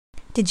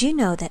Did you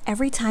know that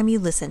every time you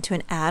listen to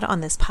an ad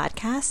on this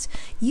podcast,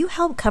 you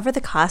help cover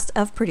the cost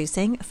of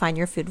producing Find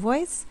Your Food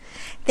Voice?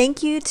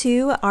 Thank you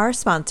to our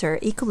sponsor,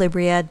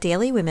 Equilibria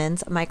Daily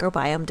Women's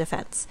Microbiome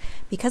Defense.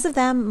 Because of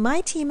them, my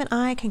team and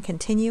I can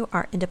continue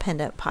our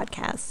independent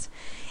podcast.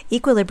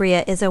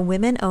 Equilibria is a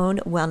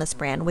women-owned wellness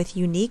brand with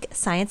unique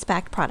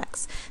science-backed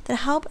products that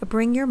help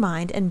bring your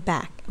mind and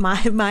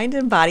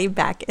body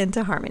back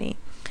into harmony.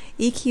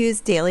 EQ's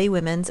Daily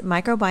Women's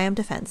Microbiome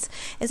Defense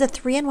is a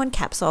 3-in-1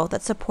 capsule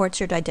that supports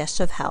your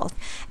digestive health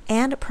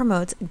and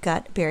promotes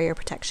gut barrier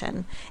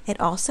protection. It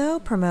also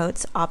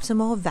promotes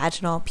optimal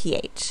vaginal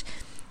pH.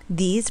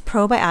 These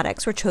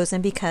probiotics were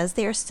chosen because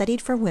they are studied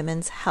for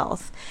women's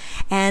health.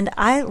 And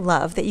I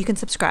love that you can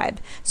subscribe.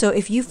 So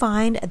if you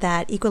find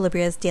that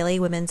Equilibria's Daily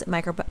Women's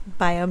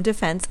Microbiome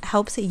Defense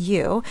helps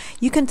you,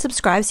 you can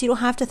subscribe so you don't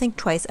have to think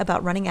twice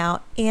about running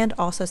out and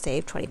also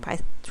save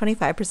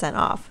 25%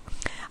 off.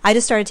 I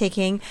just started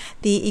taking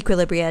the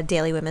Equilibria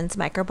Daily Women's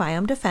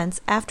Microbiome Defense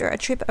after a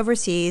trip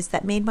overseas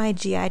that made my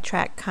GI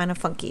tract kind of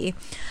funky.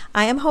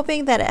 I am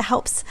hoping that it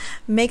helps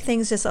make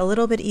things just a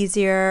little bit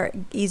easier,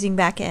 easing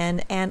back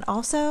in. And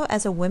also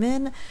as a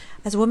woman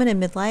in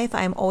midlife,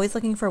 I'm always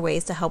looking for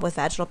ways to help with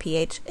vaginal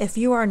pH. If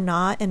you are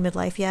not in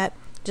midlife yet,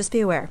 just be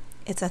aware.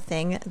 It's a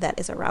thing that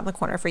is around the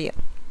corner for you.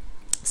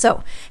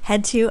 So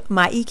head to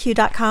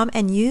myeq.com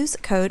and use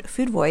code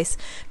FOODVOICE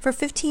for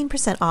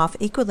 15% off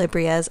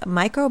Equilibria's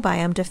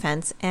Microbiome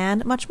Defense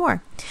and much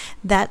more.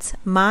 That's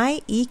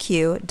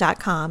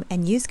myeq.com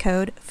and use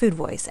code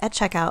FOODVOICE at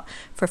checkout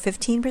for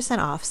 15%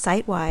 off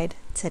site-wide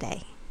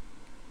today.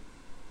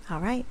 All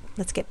right,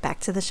 let's get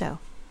back to the show.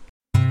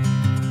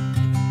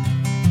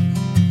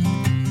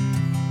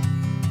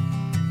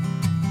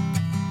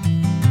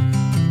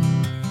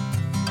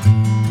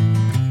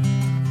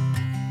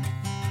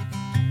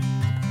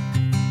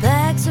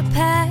 Bags are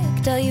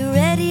packed, are you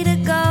ready to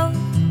go?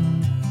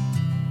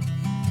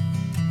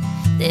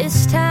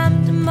 This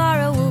time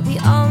tomorrow we'll be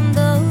on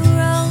the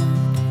road,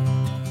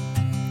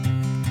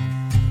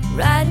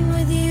 riding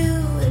with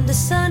you into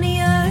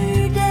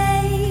sunnier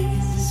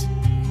days.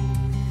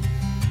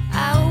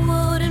 I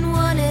wouldn't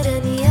want it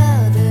any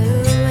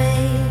other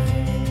way.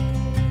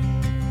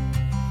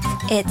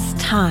 It's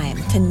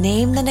time to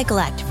name the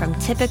neglect from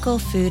typical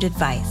food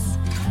advice.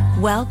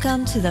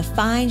 Welcome to the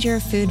Find Your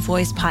Food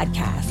Voice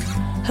podcast,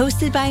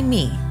 hosted by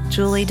me,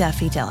 Julie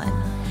Duffy Dillon.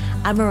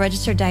 I'm a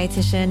registered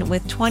dietitian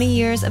with 20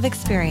 years of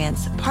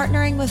experience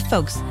partnering with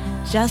folks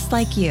just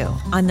like you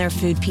on their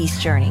food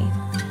peace journey.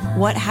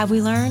 What have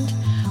we learned?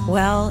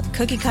 Well,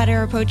 cookie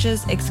cutter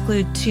approaches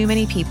exclude too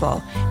many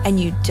people, and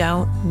you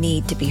don't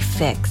need to be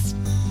fixed.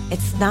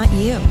 It's not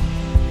you.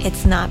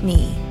 It's not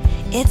me.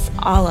 It's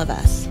all of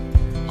us.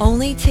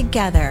 Only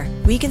together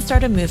we can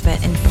start a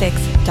movement and fix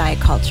diet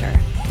culture.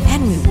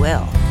 And we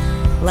will.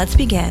 Let's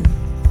begin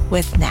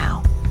with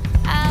now.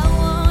 I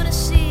wanna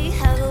see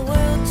how the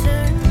world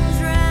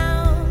turns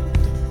round.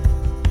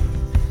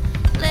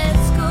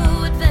 Let's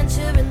go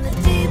adventure in the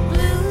deep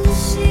blue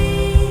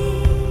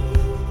sea.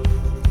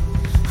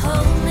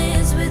 Home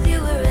is with you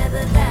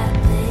wherever that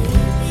may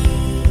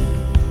be.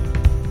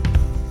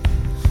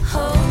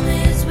 Home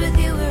is with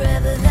you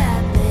wherever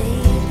that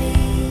may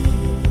be.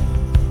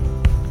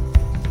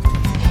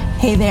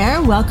 Hey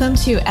there, welcome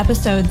to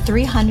episode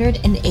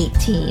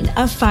 318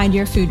 of Find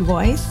Your Food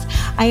Voice.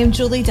 I am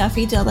Julie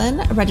Duffy Dillon,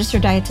 a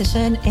registered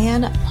dietitian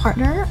and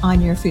partner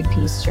on your food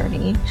peace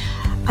journey.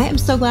 I am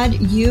so glad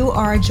you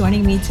are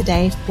joining me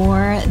today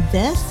for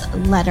this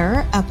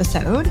letter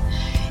episode.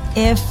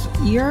 If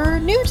you're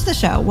new to the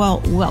show,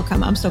 well,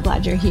 welcome. I'm so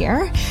glad you're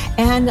here.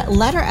 And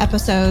letter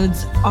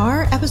episodes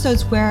are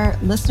episodes where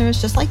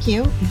listeners just like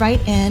you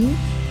write in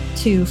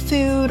to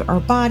food or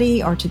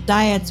body or to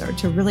diets or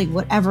to really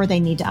whatever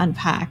they need to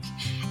unpack.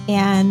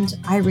 And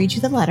I read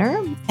you the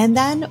letter, and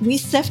then we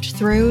sift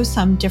through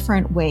some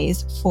different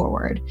ways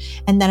forward.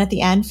 And then at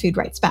the end, food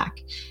writes back.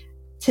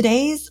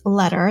 Today's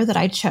letter that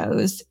I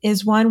chose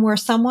is one where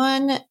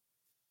someone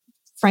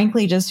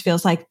frankly just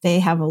feels like they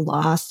have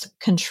lost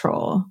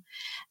control.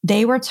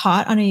 They were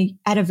taught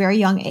at a very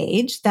young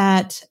age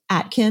that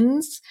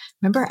Atkins,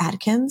 remember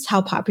Atkins,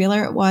 how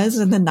popular it was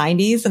in the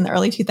 90s and the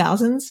early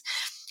 2000s?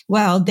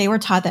 Well, they were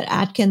taught that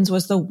Atkins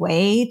was the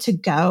way to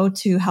go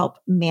to help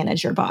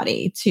manage your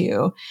body,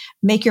 to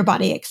make your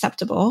body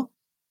acceptable.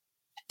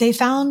 They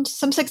found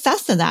some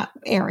success in that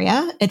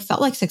area. It felt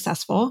like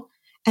successful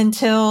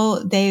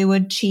until they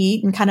would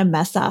cheat and kind of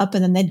mess up,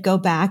 and then they'd go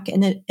back,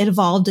 and it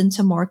evolved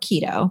into more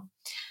keto.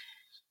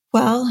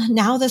 Well,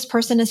 now this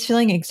person is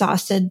feeling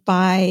exhausted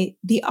by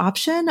the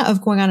option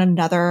of going on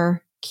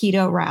another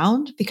keto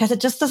round because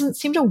it just doesn't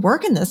seem to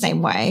work in the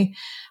same way,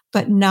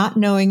 but not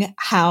knowing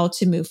how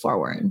to move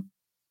forward.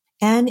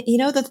 And,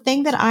 the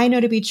thing that I know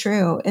to be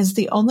true is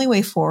the only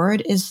way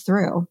forward is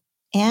through.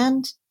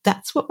 And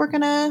that's what we're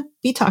going to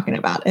be talking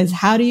about, is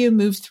how do you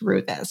move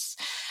through this?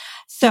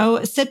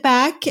 So sit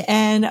back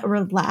and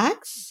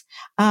relax.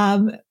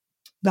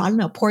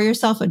 Pour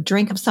yourself a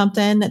drink of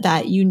something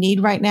that you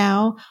need right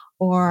now,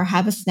 or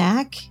have a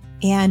snack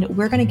and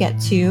we're going to get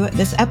to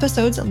this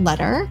episode's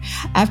letter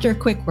after a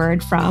quick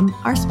word from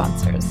our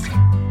sponsors.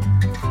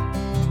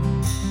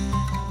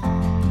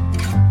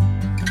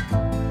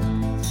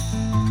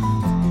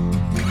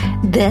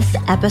 This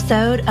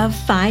episode of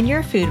Find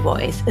Your Food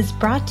Voice is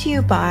brought to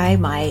you by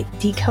my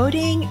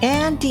Decoding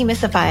and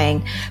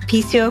Demystifying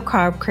PCOS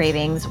Carb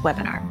Cravings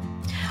webinar.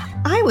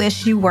 I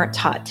wish you weren't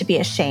taught to be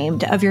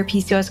ashamed of your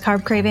PCOS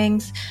carb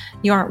cravings.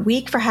 You aren't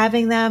weak for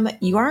having them.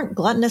 You aren't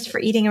gluttonous for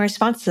eating in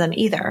response to them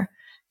either.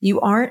 You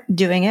aren't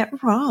doing it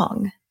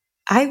wrong.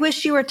 I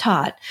wish you were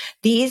taught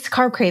these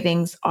carb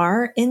cravings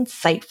are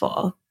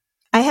insightful.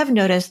 I have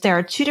noticed there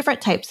are two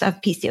different types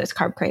of PCOS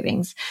carb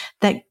cravings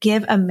that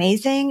give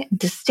amazing,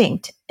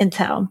 distinct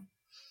intel.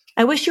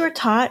 I wish you were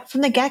taught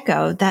from the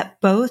get-go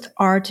that both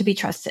are to be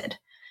trusted.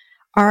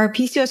 Are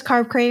PCOS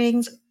carb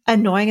cravings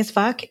annoying as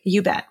fuck?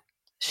 You bet.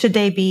 Should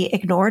they be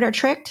ignored or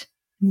tricked?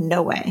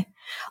 No way.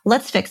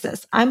 Let's fix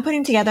this. I'm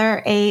putting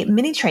together a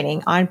mini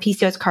training on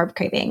PCOS carb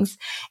cravings.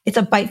 It's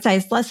a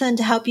bite-sized lesson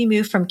to help you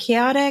move from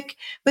chaotic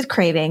with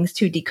cravings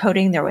to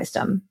decoding their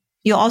wisdom.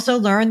 You'll also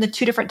learn the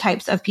two different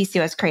types of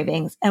PCOS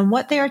cravings and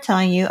what they are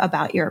telling you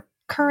about your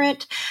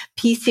current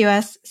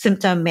PCOS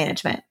symptom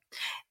management.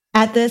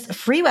 At this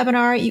free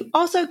webinar, you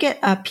also get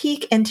a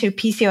peek into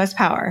PCOS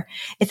Power.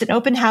 It's an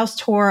open house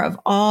tour of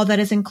all that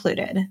is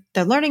included.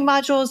 The learning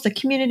modules, the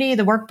community,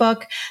 the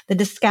workbook, the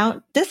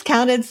discounted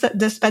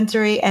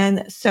dispensary,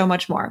 and so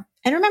much more.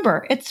 And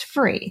remember, it's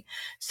free.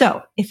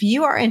 So if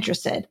you are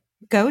interested,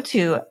 go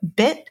to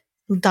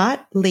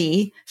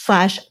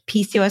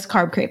bit.ly/PCOS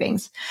carb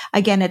cravings.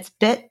 Again, it's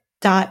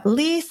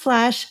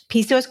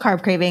bit.ly/PCOS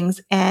carb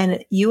cravings,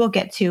 and you will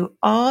get to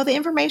all the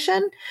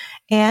information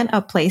and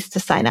a place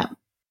to sign up.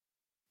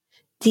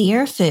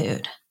 Dear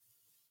Food,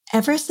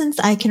 ever since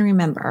I can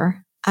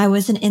remember, I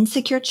was an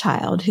insecure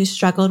child who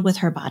struggled with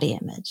her body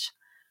image.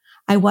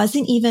 I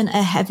wasn't even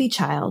a heavy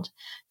child,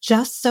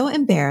 just so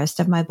embarrassed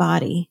of my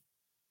body.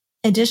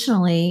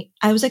 Additionally,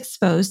 I was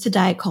exposed to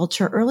diet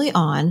culture early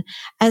on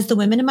as the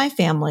women in my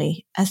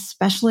family,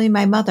 especially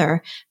my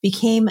mother,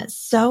 became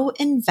so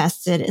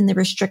invested in the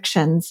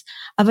restrictions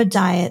of a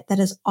diet that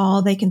is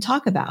all they can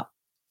talk about,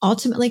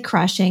 ultimately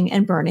crashing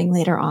and burning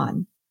later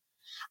on.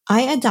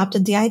 I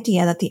adopted the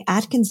idea that the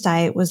Atkins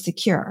diet was the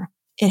cure.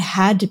 It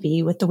had to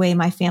be with the way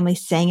my family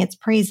sang its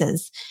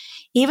praises,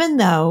 even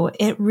though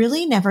it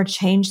really never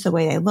changed the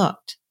way they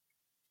looked.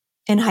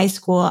 In high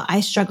school, I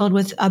struggled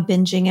with a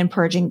binging and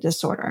purging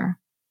disorder.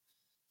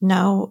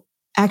 No,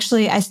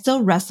 actually, I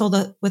still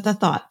wrestle with the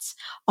thoughts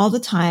all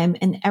the time,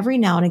 and every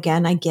now and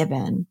again I give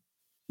in,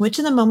 which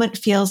in the moment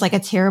feels like a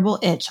terrible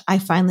itch I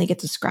finally get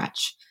to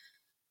scratch.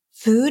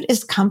 Food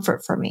is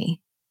comfort for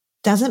me.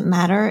 Doesn't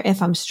matter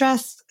if I'm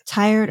stressed,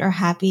 tired, or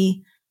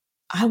happy.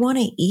 I want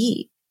to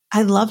eat.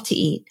 I love to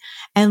eat,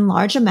 and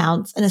large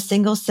amounts in a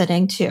single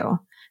sitting too,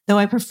 though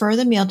I prefer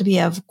the meal to be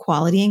of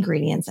quality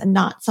ingredients and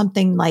not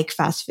something like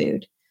fast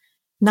food.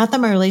 Not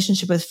that my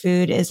relationship with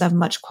food is of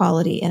much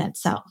quality in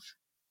itself.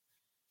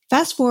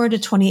 Fast forward to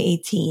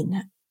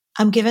 2018.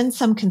 I'm given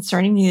some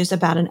concerning news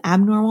about an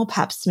abnormal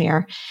pap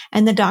smear,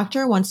 and the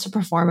doctor wants to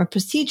perform a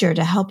procedure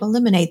to help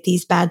eliminate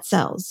these bad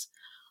cells.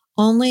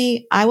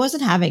 Only I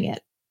wasn't having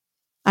it.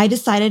 I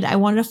decided I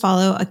wanted to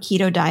follow a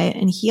keto diet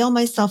and heal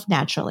myself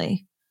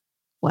naturally.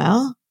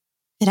 Well,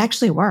 it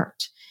actually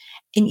worked.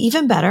 And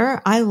even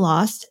better, I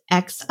lost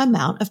X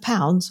amount of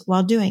pounds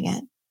while doing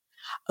it.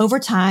 Over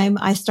time,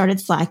 I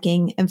started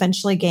slacking,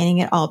 eventually gaining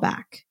it all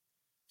back.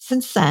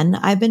 Since then,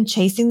 I've been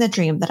chasing the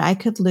dream that I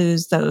could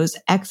lose those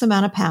X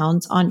amount of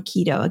pounds on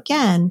keto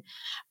again,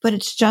 but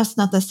it's just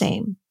not the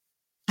same.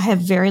 I have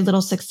very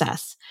little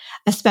success,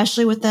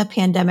 especially with the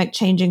pandemic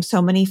changing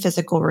so many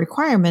physical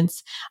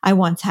requirements I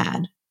once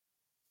had.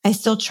 I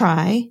still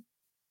try,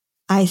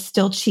 I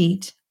still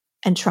cheat,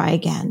 and try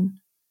again.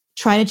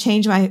 Try to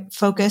change my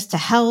focus to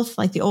health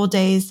like the old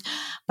days,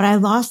 but I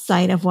lost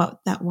sight of what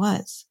that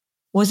was.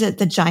 Was it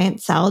the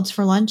giant salads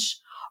for lunch,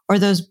 or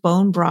those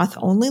bone broth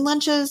only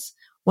lunches?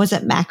 Was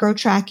it macro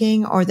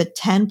tracking, or the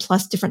 10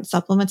 plus different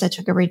supplements I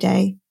took every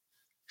day?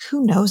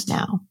 Who knows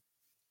now?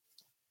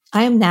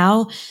 I am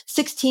now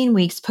 16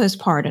 weeks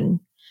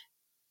postpartum,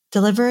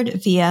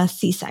 delivered via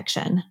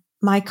C-section.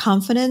 My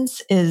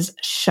confidence is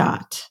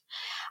shot.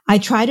 I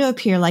try to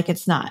appear like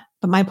it's not,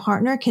 but my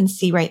partner can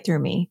see right through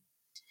me.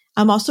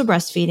 I'm also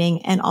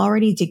breastfeeding and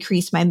already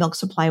decreased my milk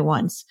supply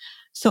once,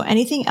 so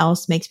anything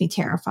else makes me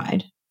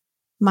terrified.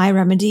 My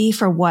remedy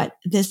for what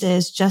this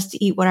is just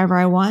to eat whatever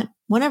I want,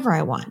 whenever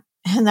I want,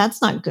 and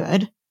that's not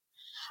good.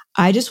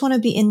 I just want to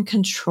be in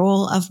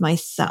control of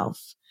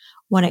myself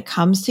when it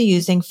comes to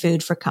using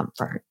food for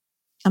comfort.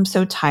 I'm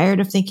so tired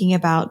of thinking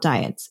about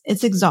diets.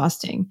 It's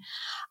exhausting.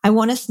 I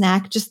want a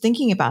snack just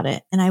thinking about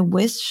it, and I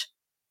wish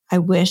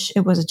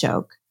it was a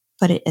joke,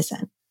 but it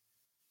isn't.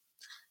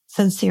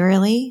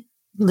 Sincerely,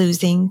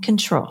 losing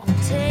control.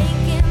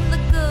 Taking the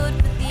good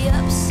with the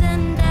ups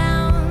and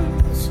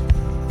downs.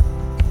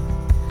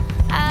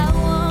 I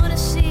wanna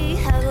see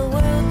how the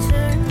world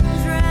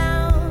turns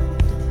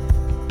round.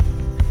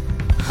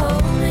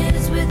 Home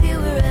is with you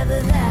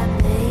wherever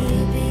that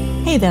may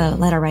be. Hey there,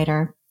 letter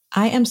writer.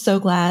 I am so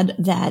glad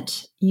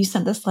that you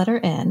sent this letter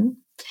in,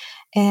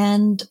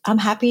 and I'm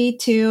happy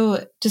to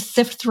just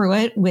sift through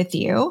it with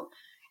you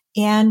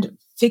and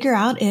figure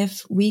out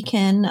if we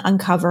can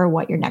uncover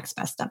what your next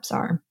best steps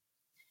are.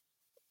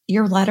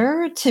 Your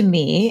letter to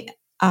me,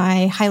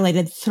 I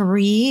highlighted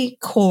 3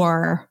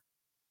 core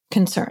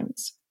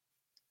concerns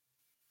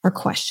or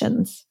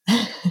questions.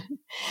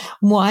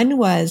 One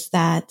was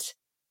that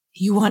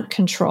you want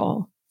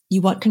control.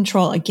 You want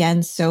control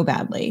again so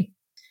badly.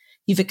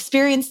 You've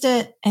experienced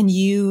it and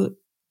you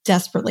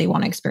desperately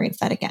want to experience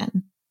that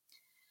again.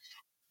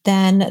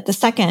 Then the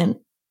second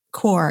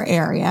core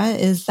area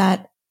is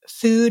that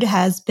food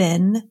has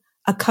been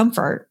a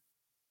comfort,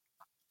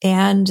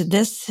 and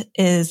this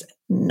is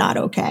not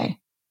okay.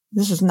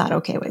 This is not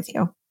okay with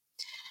you.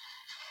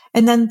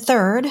 And then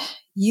third,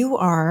 you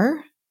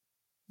are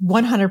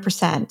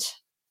 100%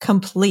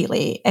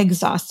 completely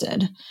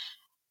exhausted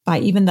by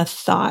even the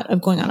thought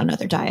of going on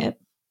another diet.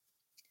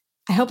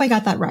 I hope I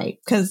got that right,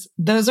 because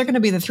those are going to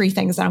be the 3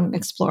 things that I'm going to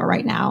explore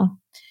right now.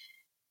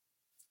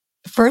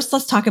 First,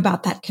 let's talk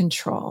about that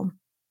control.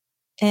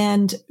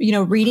 And,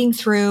 reading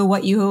through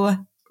what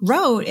you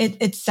wrote,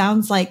 it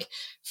sounds like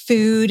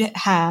food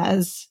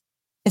has,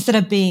 instead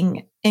of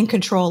being in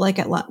control like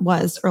it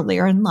was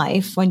earlier in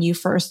life when you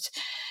first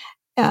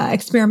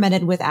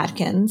experimented with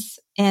Atkins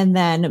and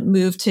then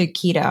moved to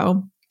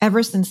keto,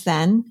 ever since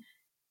then,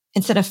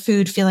 instead of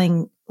food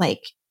feeling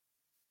like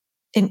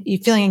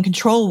feeling in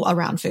control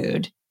around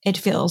food, it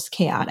feels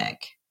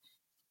chaotic.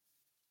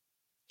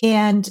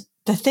 And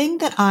the thing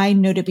that I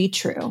know to be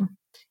true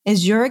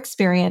is your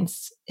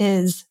experience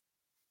is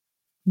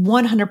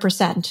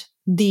 100%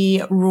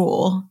 the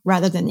rule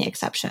rather than the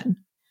exception.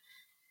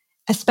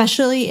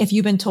 Especially if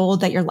you've been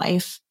told that your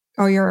life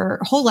or your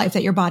whole life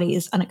that your body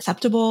is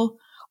unacceptable,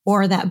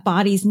 or that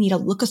bodies need to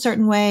look a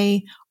certain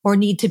way or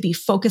need to be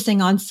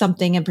focusing on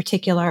something in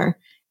particular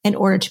in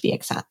order to be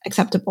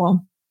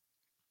acceptable.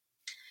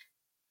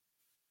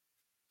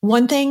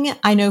 One thing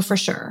I know for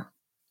sure,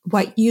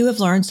 what you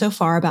have learned so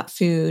far about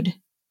food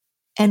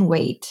and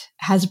weight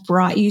has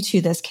brought you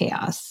to this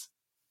chaos.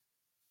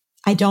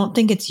 I don't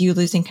think it's you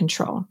losing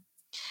control.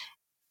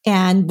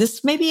 And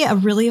this may be a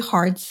really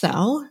hard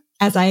sell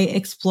as I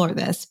explore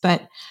this,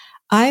 but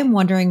I'm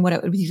wondering what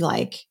it would be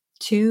like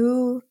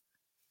to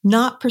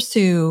not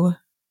pursue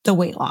the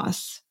weight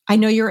loss. I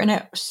know you're in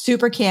a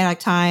super chaotic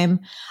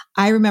time.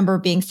 I remember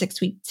being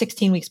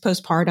 16 weeks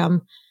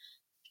postpartum,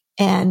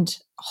 and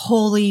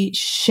holy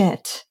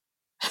shit,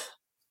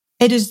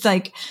 it is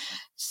like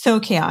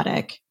so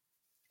chaotic.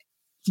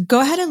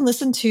 Go ahead and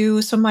listen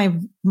to some of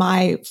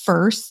my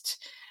first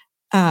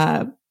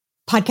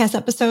podcast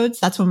episodes.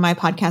 That's when my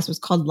podcast was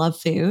called Love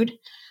Food.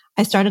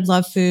 I started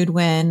Love Food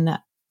when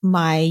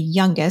my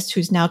youngest,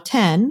 who's now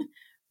 10,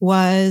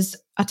 was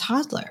a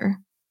toddler.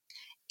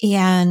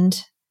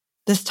 And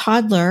this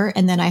toddler,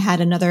 and then I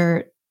had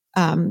another,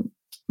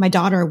 my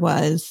daughter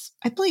was,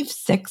 I believe,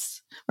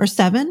 6 or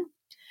 7,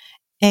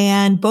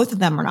 and both of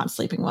them were not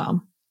sleeping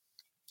well.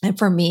 And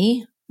for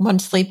me, when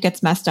sleep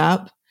gets messed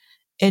up,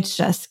 it's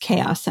just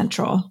chaos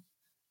central.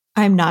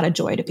 I'm not a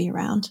joy to be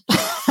around.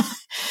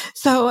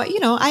 So,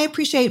 I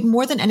appreciate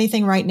more than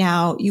anything right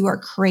now, you are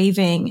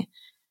craving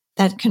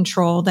that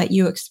control that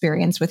you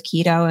experience with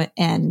keto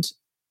and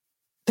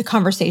the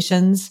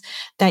conversations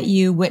that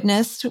you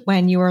witnessed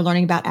when you were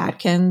learning about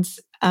Atkins,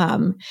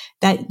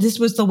 that this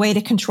was the way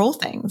to control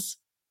things.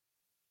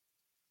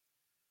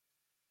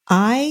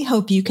 I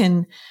hope you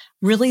can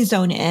really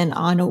zone in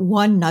on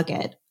one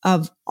nugget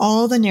of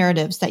all the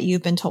narratives that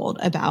you've been told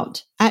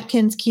about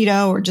Atkins,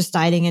 keto, or just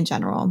dieting in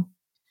general.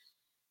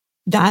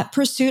 That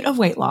pursuit of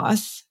weight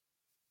loss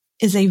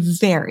is a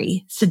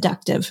very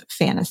seductive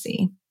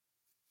fantasy.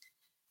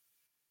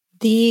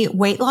 The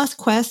weight loss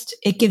quest,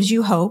 it gives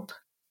you hope.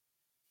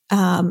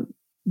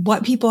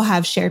 What people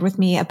have shared with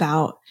me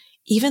about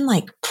even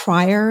like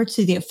prior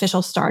to the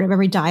official start of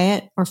every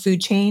diet or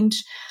food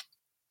change,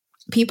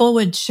 people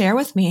would share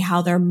with me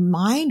how their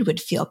mind would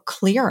feel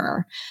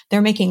clearer.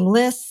 They're making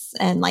lists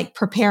and like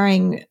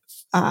preparing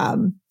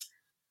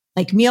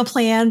like meal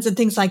plans and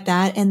things like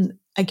that. And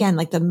again,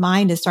 like the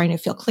mind is starting to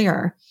feel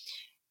clearer.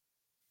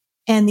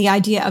 And the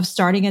idea of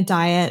starting a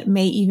diet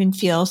may even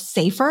feel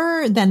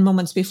safer than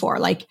moments before.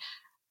 Like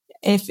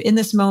if in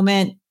this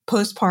moment,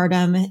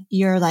 postpartum,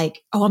 you're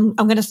like, oh, I'm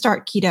going to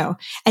start keto.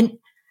 And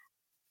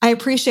I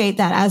appreciate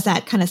that as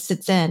that kind of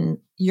sits in,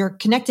 you're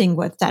connecting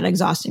with that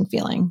exhausted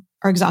feeling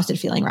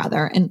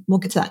rather. And we'll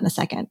get to that in a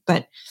second.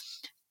 But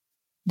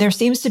there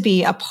seems to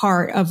be a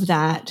part of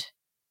that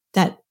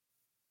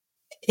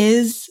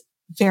is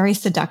very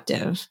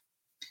seductive.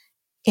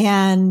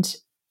 And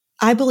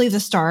I believe the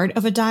start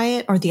of a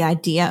diet, or the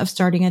idea of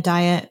starting a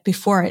diet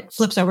before it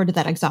flips over to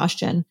that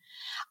exhaustion,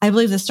 I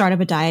believe the start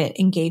of a diet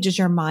engages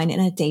your mind in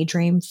a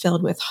daydream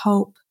filled with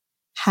hope,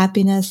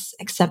 happiness,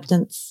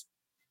 acceptance,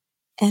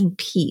 and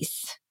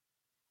peace.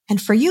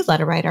 And for you,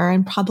 letter writer,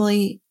 and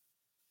probably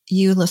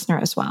you, listener,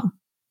 as well,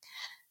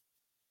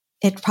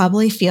 it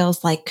probably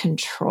feels like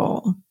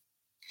control.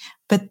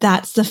 But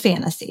that's the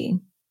fantasy.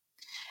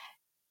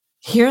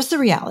 Here's the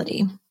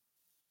reality.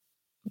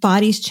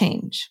 Bodies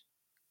change.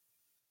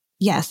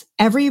 Yes,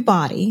 every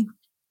body,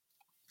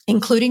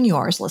 including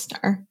yours,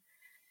 listener,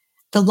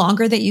 the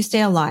longer that you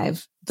stay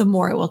alive, the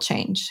more it will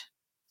change.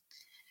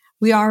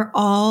 We are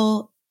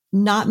all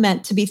not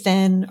meant to be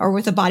thin or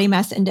with a body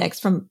mass index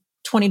from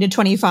 20 to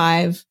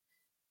 25,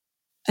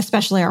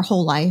 especially our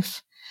whole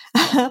life.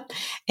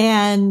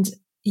 And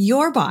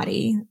your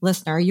body,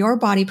 listener, your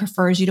body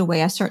prefers you to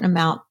weigh a certain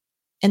amount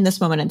in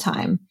this moment in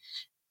time.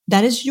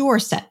 That is your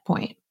set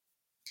point.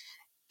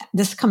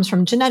 This comes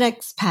from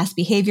genetics, past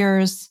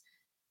behaviors,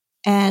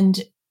 and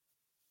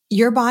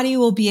your body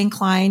will be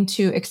inclined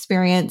to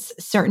experience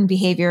certain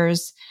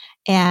behaviors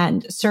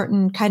and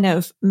certain kind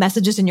of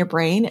messages in your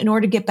brain in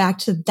order to get back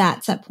to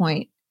that set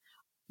point,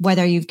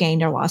 whether you've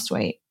gained or lost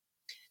weight.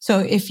 So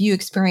if you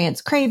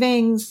experience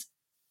cravings,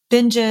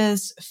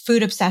 binges,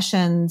 food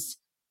obsessions,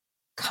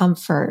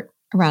 comfort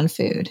around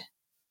food,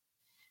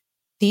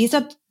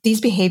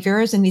 these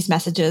behaviors and these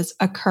messages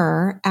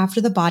occur after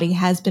the body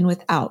has been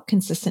without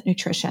consistent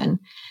nutrition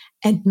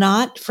and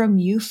not from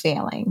you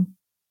failing.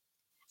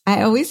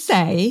 I always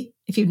say,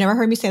 if you've never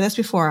heard me say this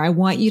before, I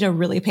want you to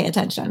really pay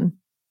attention.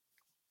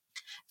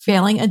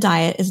 Failing a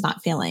diet is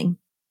not failing.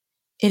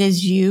 It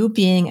is you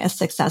being a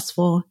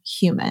successful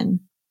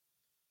human.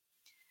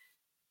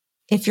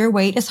 If your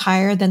weight is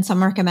higher than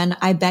some recommend,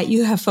 I bet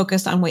you have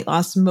focused on weight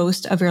loss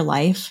most of your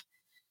life.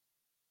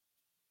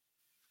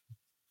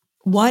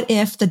 What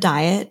if the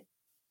diet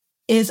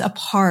is a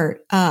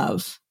part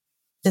of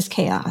this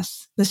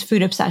chaos, this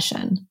food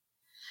obsession?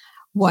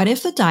 What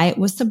if the diet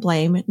was to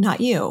blame, not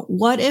you?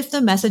 What if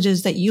the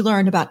messages that you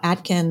learned about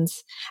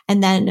Atkins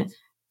and then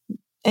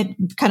it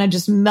kind of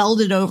just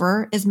melded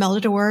over, is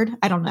melded a word?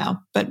 I don't know,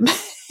 but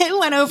it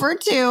went over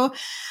to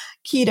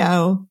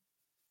keto.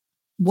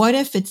 What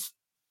if it's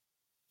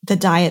the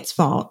diet's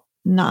fault,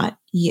 not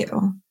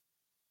you?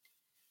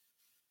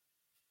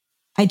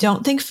 I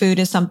don't think food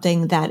is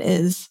something that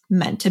is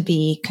meant to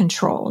be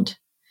controlled.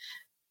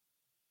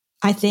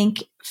 I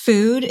think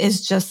food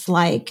is just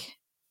like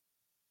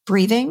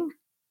breathing,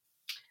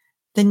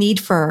 the need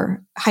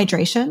for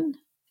hydration,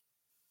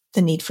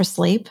 the need for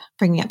sleep,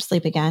 bringing up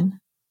sleep again,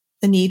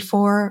 the need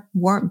for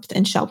warmth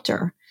and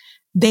shelter.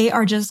 They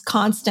are just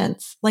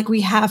constants. Like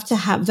we have to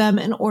have them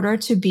in order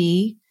to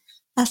be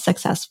a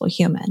successful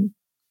human.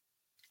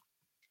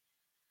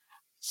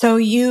 So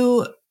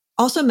you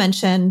also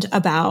mentioned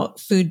about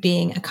food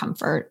being a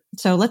comfort.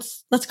 So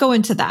let's go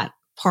into that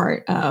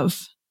part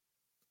of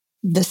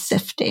the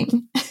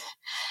sifting.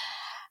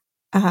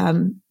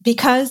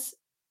 Because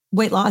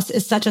weight loss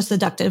is such a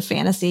seductive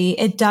fantasy,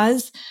 it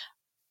does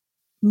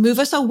move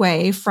us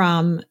away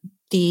from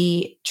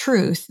the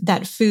truth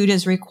that food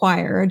is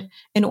required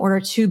in order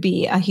to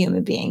be a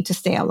human being, to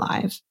stay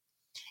alive.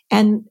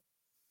 And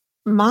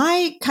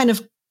my kind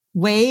of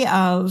way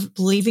of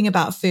believing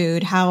about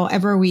food,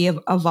 however we have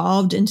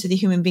evolved into the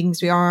human beings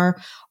we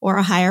are, or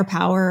a higher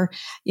power,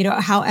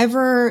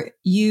 however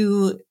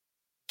you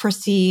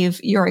perceive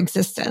your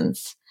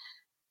existence,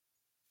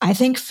 I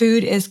think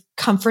food is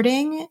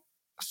comforting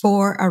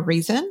for a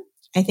reason.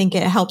 I think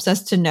it helps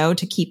us to know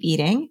to keep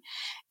eating.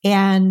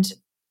 And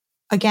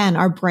again,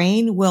 our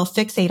brain will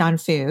fixate on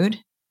food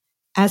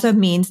as a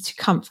means to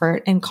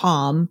comfort and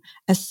calm,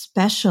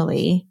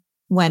 especially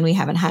when we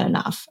haven't had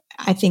enough.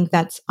 I think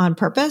that's on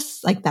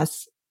purpose. Like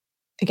that's,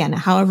 again,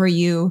 however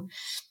you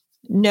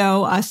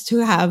know us to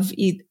have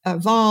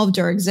evolved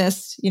or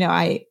exist.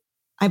 I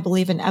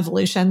believe in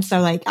evolution. So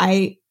like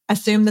I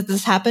assume that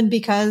this happened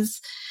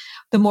because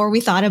the more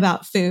we thought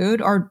about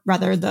food, or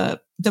rather the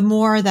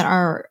more that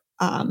our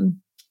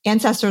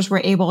ancestors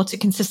were able to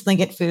consistently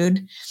get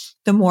food,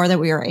 the more that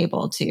we were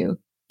able to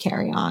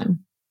carry on.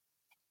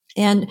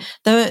 And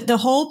the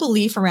whole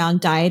belief around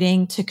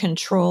dieting to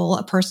control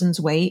a person's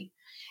weight,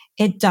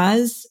 it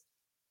does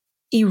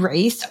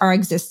erase our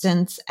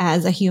existence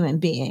as a human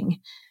being.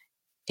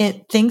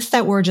 It thinks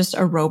that we're just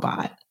a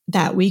robot,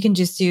 that we can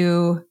just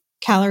do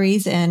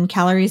calories in,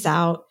 calories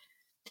out,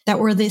 that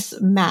we're this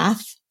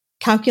math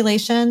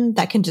calculation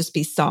that can just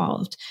be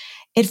solved.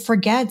 It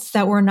forgets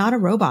that we're not a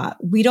robot.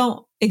 We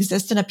don't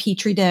exist in a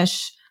petri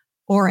dish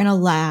or in a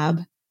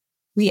lab.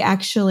 We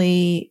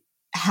actually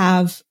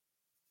have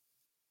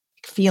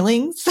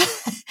feelings.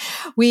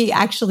 We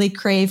actually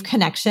crave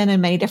connection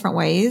in many different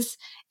ways,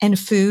 and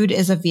food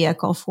is a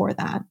vehicle for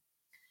that.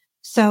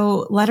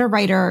 So, letter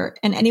writer,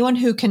 and anyone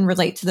who can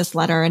relate to this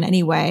letter in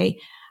any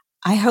way,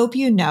 I hope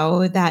you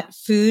know that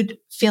food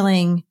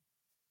feeling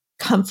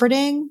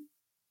comforting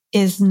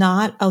is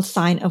not a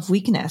sign of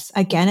weakness.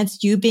 Again,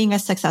 it's you being a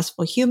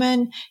successful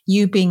human,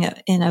 you being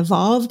an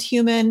evolved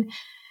human,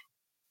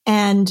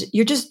 and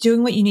you're just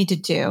doing what you need to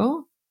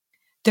do.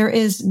 There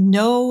is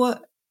no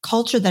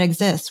culture that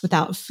exists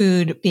without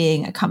food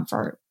being a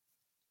comfort.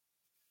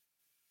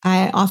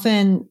 I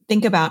often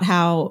think about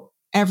how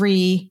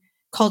every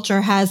culture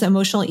has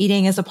emotional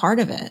eating as a part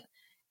of it.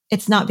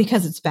 It's not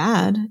because it's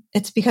bad.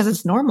 It's because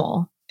it's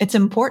normal. It's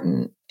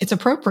important. It's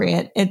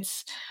appropriate.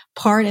 It's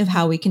part of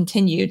how we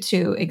continue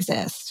to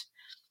exist.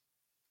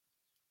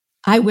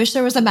 I wish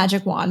there was a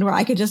magic wand where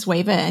I could just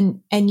wave it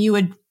and you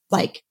would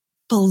like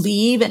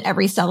believe in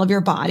every cell of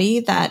your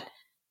body that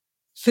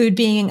food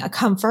being a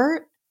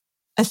comfort,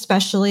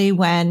 especially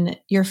when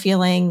you're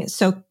feeling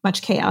so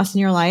much chaos in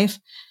your life.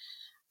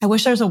 I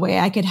wish there was a way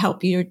I could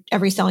help you,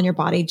 every cell in your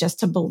body, just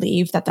to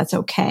believe that that's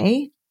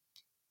okay.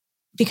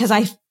 Because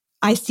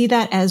I see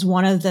that as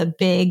one of the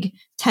big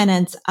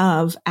tenets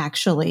of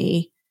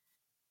actually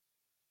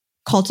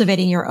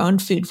cultivating your own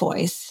food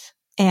voice.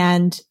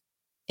 And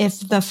if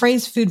the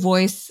phrase food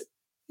voice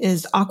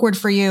is awkward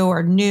for you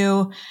or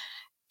new,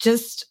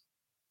 just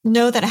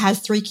know that it has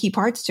 3 key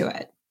parts to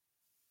it.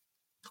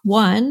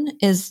 One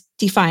is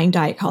defying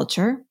diet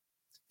culture.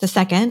 The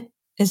second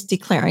is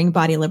declaring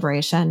body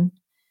liberation.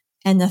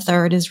 And the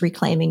third is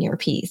reclaiming your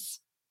peace.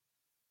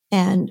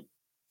 And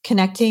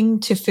connecting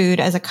to food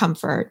as a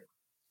comfort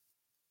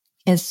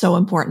is so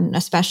important,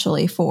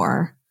 especially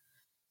for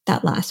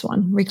that last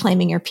one,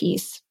 reclaiming your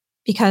peace,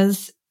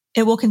 because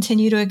it will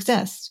continue to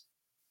exist.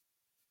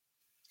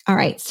 All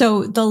right.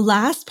 So the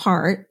last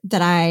part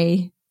that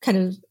I kind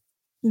of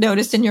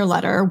noticed in your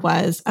letter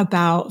was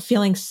about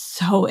feeling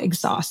so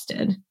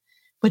exhausted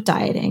with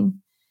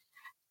dieting.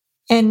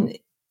 And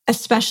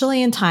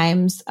especially in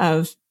times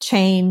of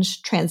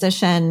change,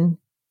 transition,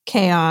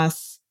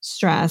 chaos,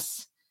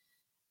 stress,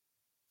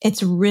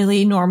 it's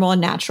really normal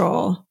and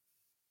natural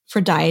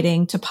for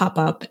dieting to pop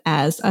up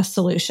as a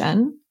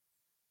solution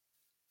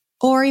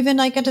or even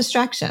like a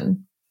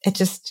distraction. It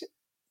just,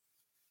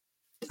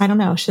 I don't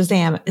know,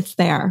 Shazam, it's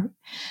there.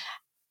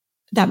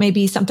 That may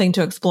be something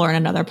to explore in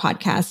another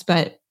podcast,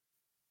 but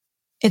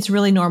it's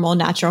really normal,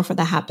 natural for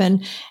that to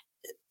happen.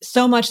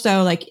 So much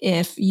so, like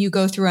if you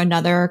go through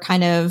another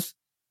kind of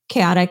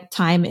chaotic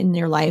time in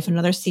your life,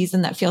 another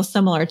season that feels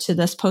similar to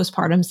this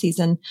postpartum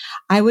season,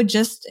 I would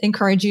just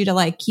encourage you to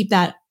like keep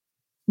that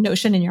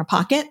notion in your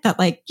pocket that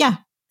like, yeah,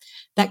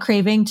 that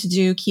craving to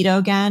do keto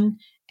again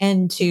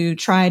and to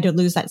try to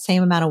lose that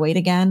same amount of weight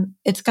again,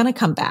 it's going to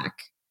come back.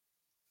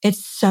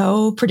 It's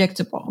so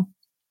predictable.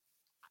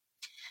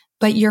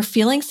 But you're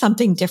feeling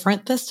something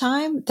different this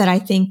time that I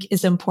think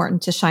is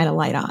important to shine a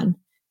light on.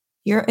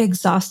 You're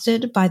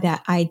exhausted by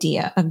that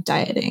idea of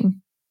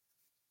dieting.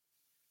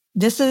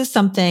 This is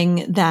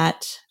something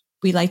that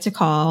we like to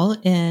call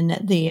in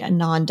the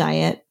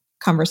non-diet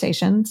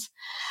conversations,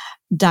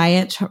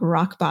 diet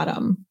rock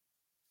bottom.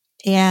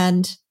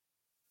 And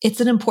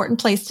it's an important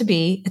place to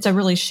be. It's a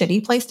really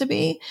shitty place to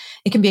be.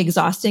 It can be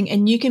exhausting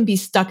and you can be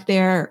stuck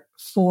there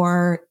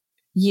for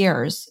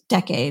years,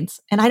 decades.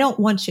 And I don't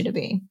want you to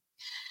be.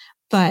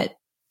 But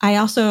I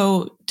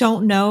also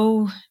don't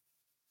know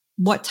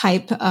what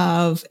type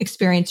of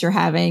experience you're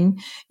having,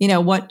 you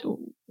know,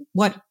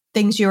 what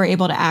things you're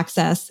able to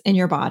access in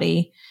your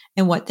body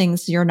and what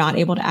things you're not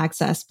able to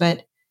access.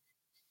 But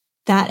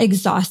that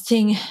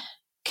exhausting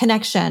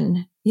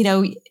connection, you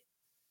know,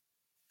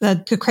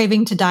 the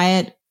craving to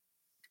diet,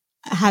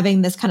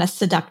 having this kind of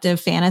seductive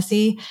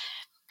fantasy,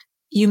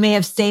 you may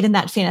have stayed in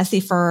that fantasy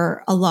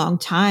for a long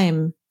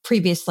time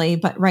previously,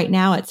 but right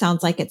now it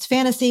sounds like it's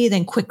fantasy.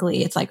 Then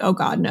quickly it's like, oh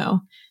God,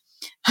 no,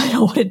 I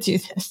don't want to do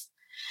this,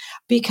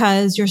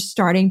 because you're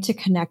starting to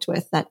connect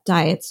with that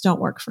diets don't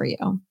work for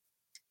you.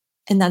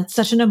 And that's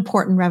such an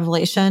important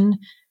revelation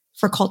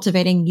for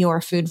cultivating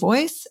your food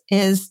voice,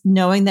 is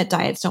knowing that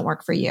diets don't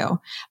work for you.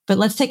 But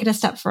let's take it a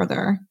step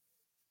further,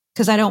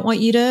 because I don't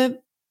want you to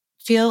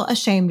feel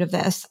ashamed of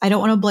this. I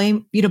don't want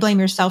to blame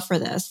yourself for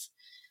this.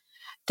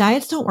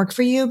 Diets don't work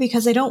for you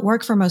because they don't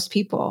work for most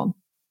people.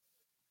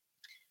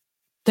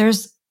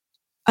 There's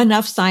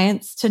enough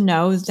science to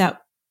know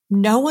that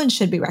no one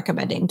should be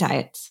recommending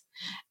diets.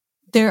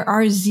 There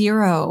are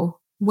 0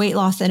 weight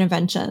loss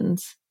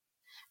interventions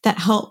that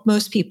help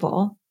most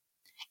people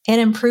and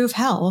improve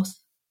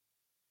health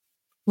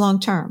long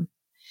term.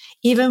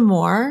 Even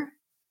more,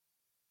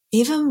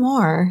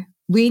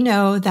 we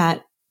know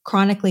that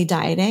chronically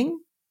dieting,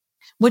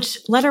 which,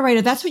 letter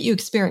writer, that's what you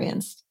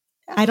experienced.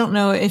 I don't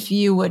know if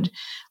you would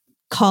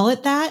call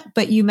it that,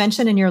 but you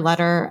mentioned in your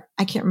letter,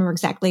 I can't remember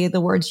exactly the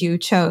words you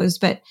chose,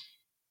 but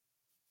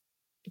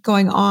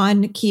going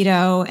on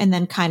keto and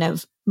then kind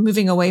of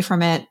moving away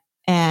from it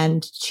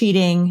and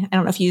cheating. I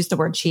don't know if you used the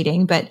word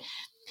cheating, but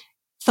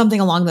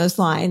something along those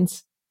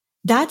lines.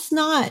 That's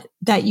not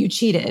that you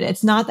cheated.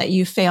 It's not that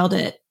you failed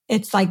it.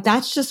 It's like,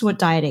 that's just what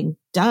dieting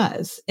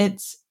does.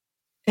 It's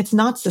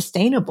not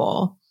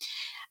sustainable.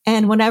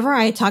 And whenever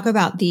I talk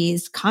about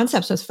these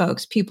concepts with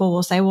folks, people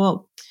will say,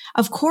 well,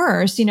 of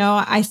course, you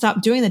know, I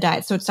stopped doing the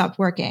diet, so it stopped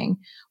working.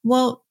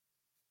 Well,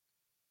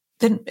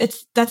 then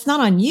that's not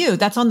on you.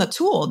 That's on the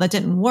tool that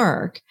didn't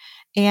work.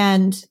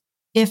 And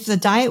if the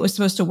diet was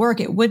supposed to work,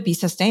 it would be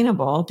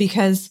sustainable,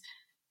 because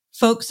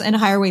folks in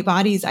higher weight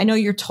bodies, I know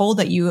you're told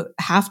that you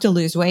have to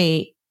lose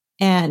weight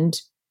and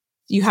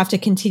you have to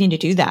continue to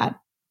do that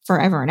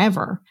forever and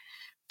ever.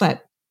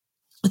 But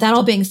with that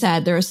all being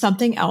said, there is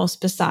something else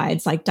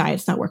besides like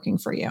diet's not working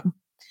for you.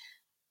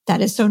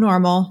 That is so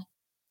normal.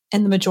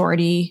 And the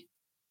majority,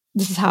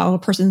 this is how a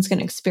person's going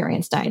to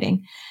experience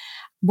dieting.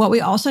 What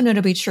we also know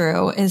to be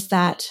true is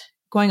that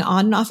going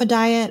on and off a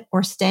diet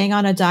or staying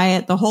on a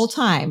diet the whole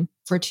time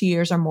for 2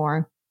 years or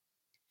more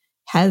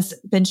has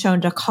been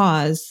shown to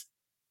cause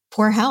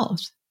poor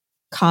health,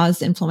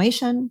 cause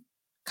inflammation,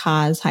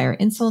 cause higher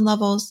insulin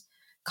levels,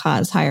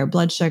 cause higher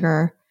blood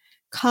sugar,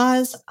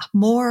 cause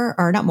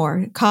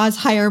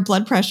higher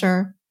blood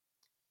pressure,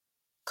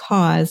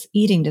 cause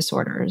eating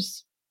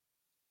disorders,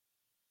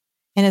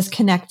 and is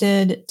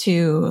connected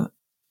to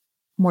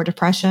more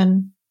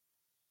depression.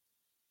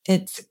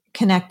 It's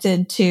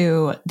connected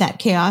to that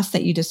chaos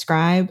that you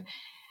describe.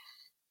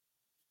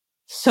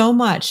 So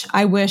much.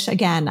 I wish,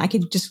 again, I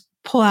could just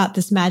pull out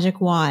this magic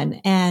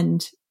wand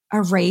and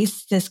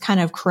erase this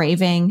kind of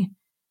craving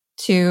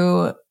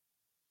to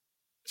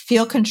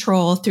feel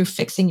control through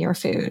fixing your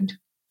food.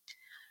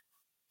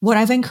 What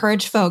I've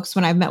encouraged folks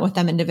when I've met with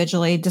them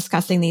individually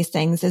discussing these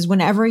things is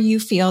whenever you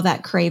feel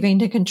that craving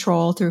to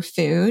control through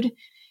food,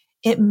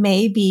 it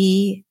may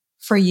be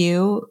for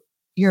you,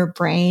 your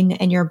brain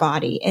and your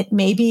body. It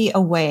may be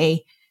a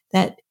way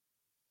that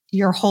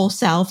your whole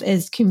self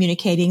is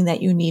communicating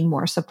that you need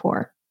more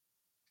support.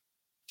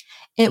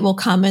 It will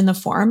come in the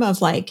form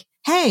of like,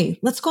 hey,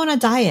 let's go on a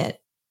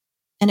diet.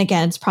 And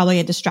again, it's probably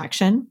a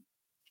distraction,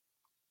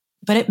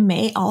 but it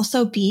may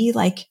also be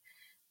like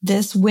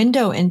this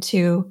window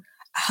into,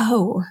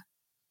 oh,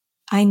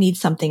 I need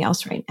something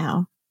else right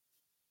now.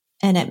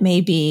 And it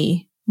may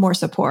be more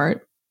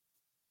support.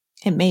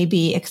 It may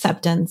be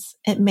acceptance.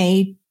 It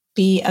may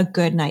be a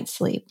good night's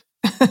sleep.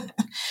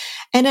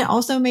 And it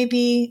also may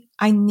be,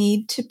 I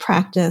need to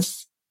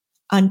practice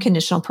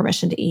unconditional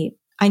permission to eat.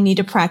 I need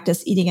to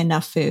practice eating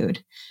enough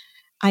food.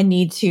 I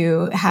need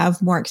to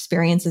have more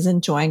experiences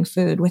enjoying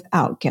food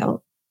without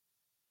guilt.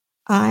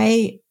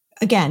 I,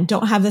 again,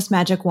 don't have this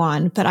magic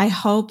wand, but I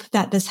hope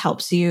that this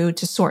helps you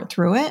to sort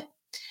through it.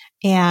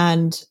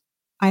 And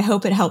I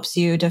hope it helps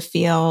you to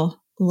feel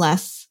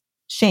less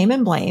shame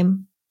and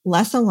blame,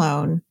 less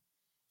alone,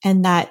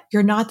 and that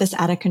you're not this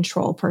out of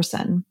control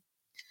person.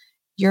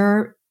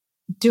 You're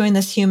doing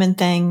this human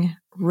thing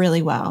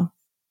really well.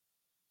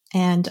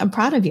 And I'm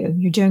proud of you.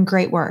 You're doing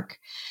great work.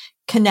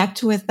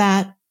 Connect with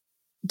that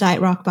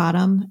diet rock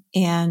bottom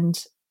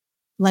and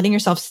letting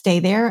yourself stay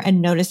there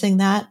and noticing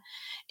that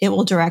it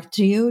will direct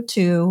you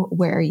to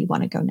where you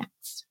want to go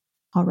next.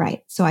 All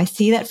right. So I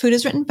see that food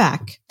is written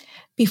back.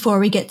 Before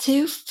we get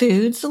to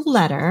Food's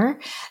letter,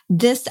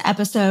 this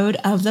episode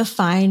of the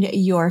Find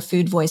Your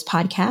Food Voice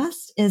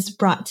podcast is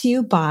brought to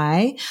you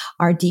by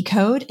our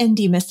Decode and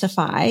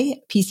Demystify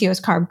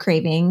PCOS Carb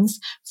Cravings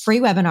free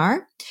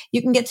webinar.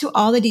 You can get to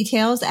all the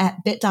details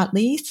at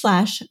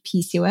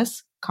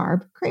bit.ly/PCOS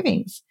Carb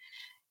Cravings.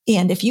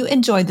 And if you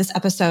enjoyed this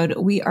episode,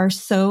 we are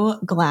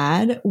so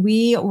glad.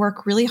 We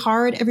work really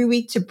hard every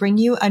week to bring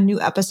you a new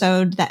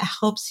episode that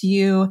helps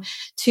you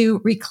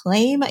to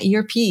reclaim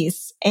your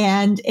peace.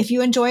 And if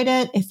you enjoyed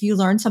it, if you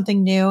learned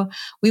something new,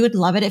 we would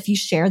love it if you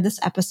shared this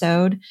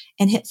episode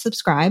and hit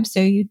subscribe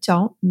so you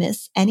don't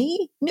miss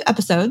any new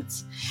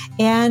episodes.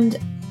 And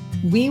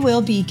we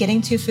will be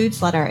getting to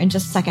Food's letter in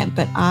just a second,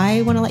 but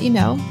I want to let you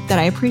know that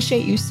I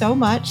appreciate you so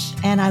much.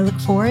 And I look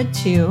forward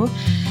to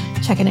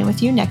checking in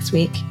with you next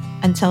week.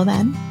 Until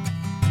then,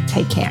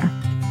 take care.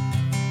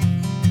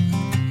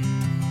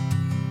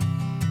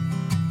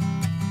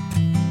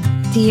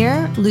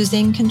 Dear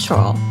Losing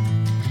Control,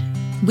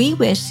 we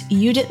wish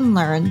you didn't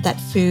learn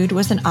that food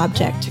was an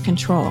object to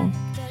control.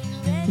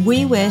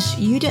 We wish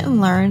you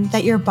didn't learn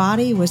that your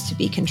body was to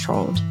be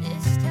controlled.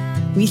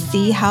 We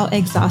see how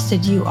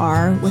exhausted you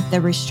are with the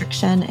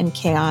restriction and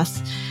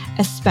chaos,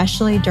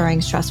 especially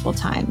during stressful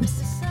times.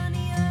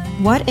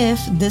 What if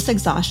this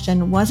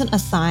exhaustion wasn't a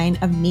sign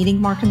of needing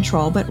more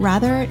control, but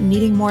rather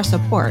needing more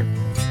support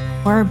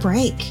or a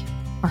break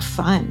or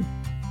fun?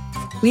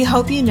 We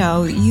hope you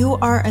know you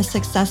are a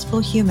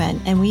successful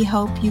human, and we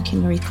hope you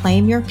can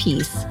reclaim your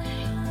peace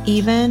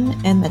even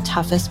in the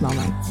toughest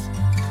moments.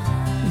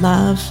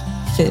 Love,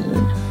 Food.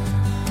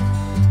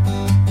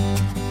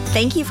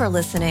 Thank you for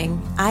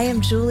listening. I am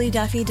Julie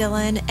Duffy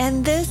Dillon,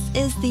 and this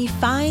is the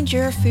Find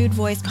Your Food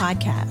Voice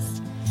podcast.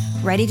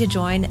 Ready to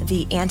join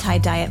the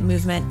anti-diet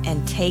movement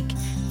and take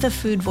the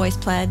Food Voice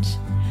Pledge?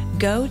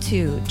 Go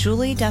to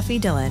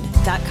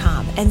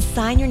julieduffydillon.com and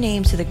sign your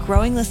name to the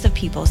growing list of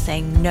people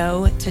saying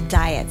no to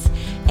diets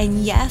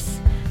and yes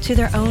to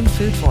their own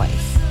food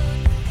voice.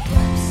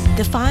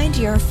 The Find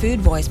Your Food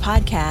Voice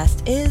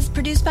podcast is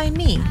produced by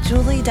me,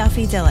 Julie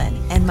Duffy Dillon,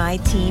 and my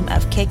team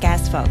of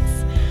kick-ass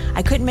folks.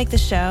 I couldn't make the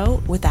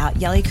show without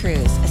Yelly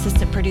Cruz,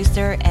 assistant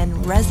producer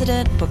and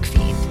resident book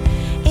feed,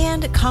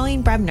 and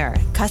Colleen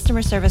Brebner,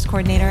 customer service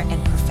coordinator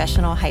and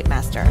professional hype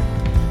master.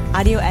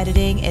 Audio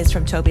editing is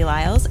from Toby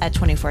Lyles at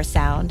 24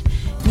 Sound.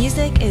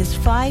 Music is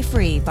Fly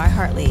Free by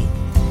Hartley.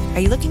 Are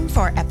you looking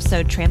for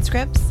episode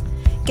transcripts?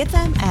 Get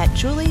them at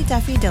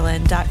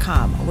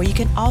julieduffydillon.com, where you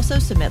can also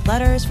submit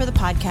letters for the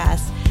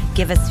podcast,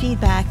 give us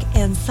feedback,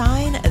 and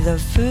sign the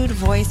Food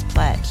Voice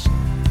Pledge.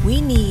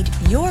 We need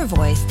your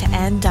voice to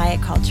end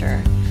diet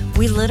culture.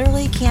 We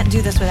literally can't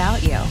do this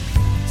without you.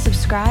 So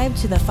Subscribe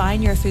to the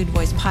Find Your Food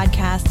Voice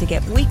podcast to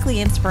get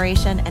weekly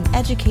inspiration and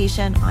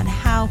education on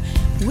how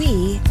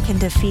we can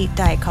defeat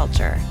diet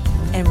culture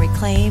and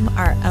reclaim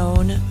our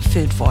own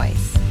food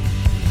voice.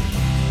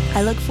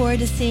 I look forward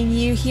to seeing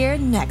you here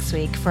next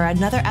week for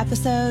another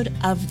episode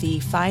of the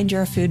Find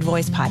Your Food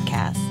Voice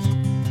podcast.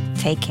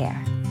 Take care.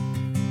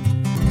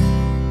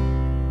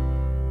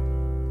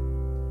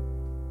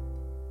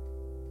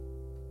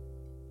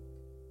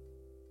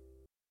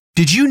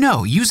 Did you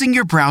know using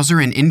your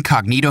browser in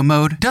incognito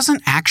mode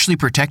doesn't actually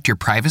protect your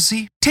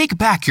privacy? Take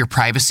back your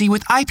privacy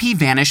with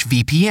IPVanish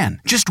VPN.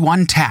 Just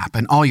one tap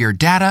and all your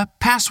data,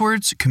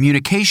 passwords,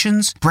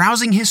 communications,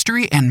 browsing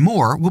history, and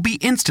more will be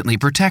instantly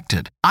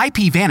protected.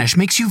 IPVanish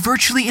makes you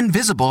virtually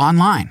invisible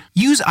online.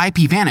 Use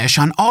IPVanish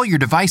on all your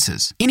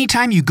devices,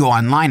 anytime you go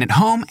online at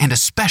home and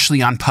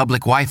especially on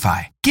public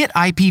Wi-Fi. Get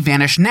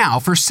IPVanish now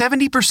for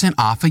 70%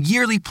 off a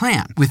yearly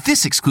plan with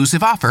this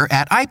exclusive offer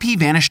at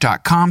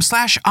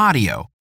ipvanish.com/audio.